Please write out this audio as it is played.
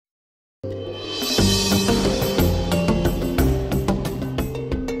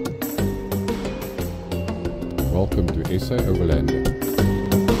Racer Overlander.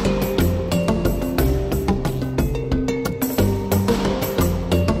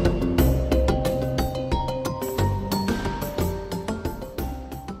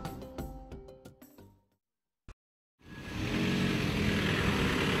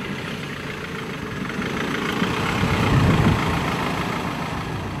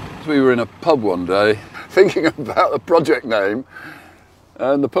 We were in a pub one day thinking about a project name,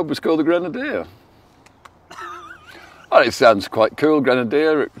 and the pub was called the Grenadier. Oh, it sounds quite cool,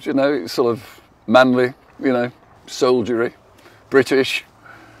 Grenadier. It's sort of manly, soldiery, British,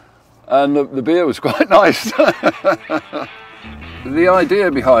 and the beer was quite nice. The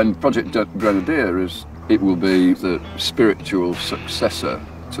idea behind Project Grenadier is it will be the spiritual successor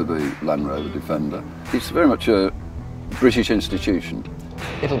to the Land Rover Defender. It's very much a British institution.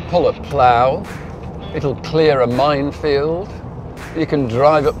 It'll pull a plough, it'll clear a minefield, you can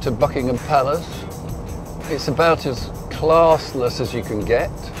drive up to Buckingham Palace. It's about as classless as you can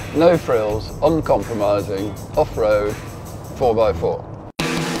get. No frills, uncompromising, off-road, 4x4.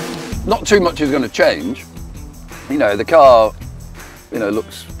 Not too much is going to change. The car,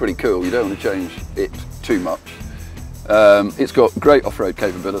 looks pretty cool. You don't want to change it too much. It's got great off-road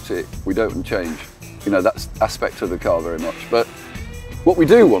capability. We don't want to change, that aspect of the car very much. But what we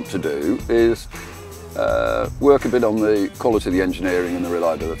do want to do is work a bit on the quality of the engineering and the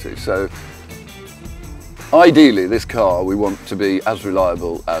reliability. So ideally, this car we want to be as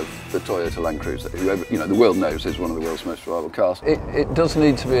reliable as the Toyota Land Cruiser, whoever, the world knows is one of the world's most reliable cars. It does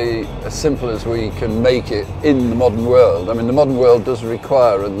need to be as simple as we can make it in the modern world. I mean, the modern world does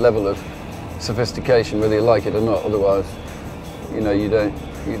require a level of sophistication, whether you like it or not. Otherwise, you don't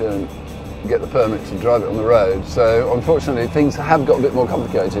get the permit to drive it on the road. So unfortunately things have got a bit more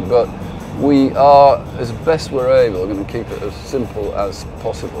complicated, but we are, as best we're able, going to keep it as simple as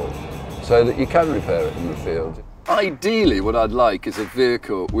possible so that you can repair it in the field. Ideally what I'd like is a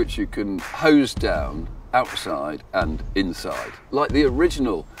vehicle which you can hose down outside and inside. Like the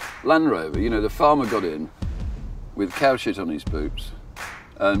original Land Rover, the farmer got in with cow shit on his boots,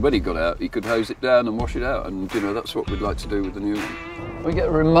 and when he got out, he could hose it down and wash it out, and that's what we'd like to do with the new one. We get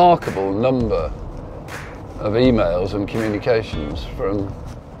a remarkable number of emails and communications from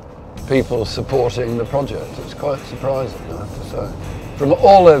people supporting the project. It's quite surprising, I have to say. From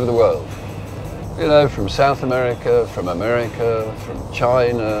all over the world. From South America, from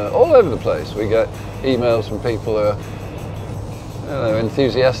China, all over the place. We get emails from people who are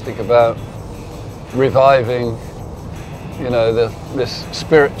enthusiastic about reviving this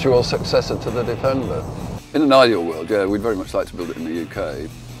spiritual successor to the Defender. In an ideal world, yeah, we'd very much like to build it in the UK,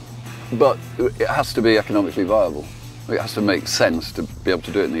 but it has to be economically viable. It has to make sense to be able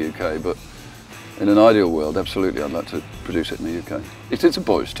to do it in the UK, but in an ideal world, absolutely, I'd like to produce it in the UK. It is a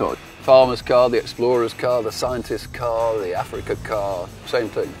boy's toy. Farmer's car, the explorer's car, the scientist's car, the Africa car, same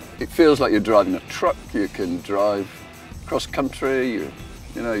thing. It feels like you're driving a truck. You can drive cross country, you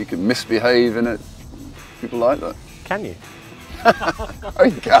can misbehave in it. People like that. Can you? I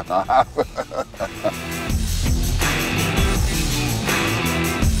can.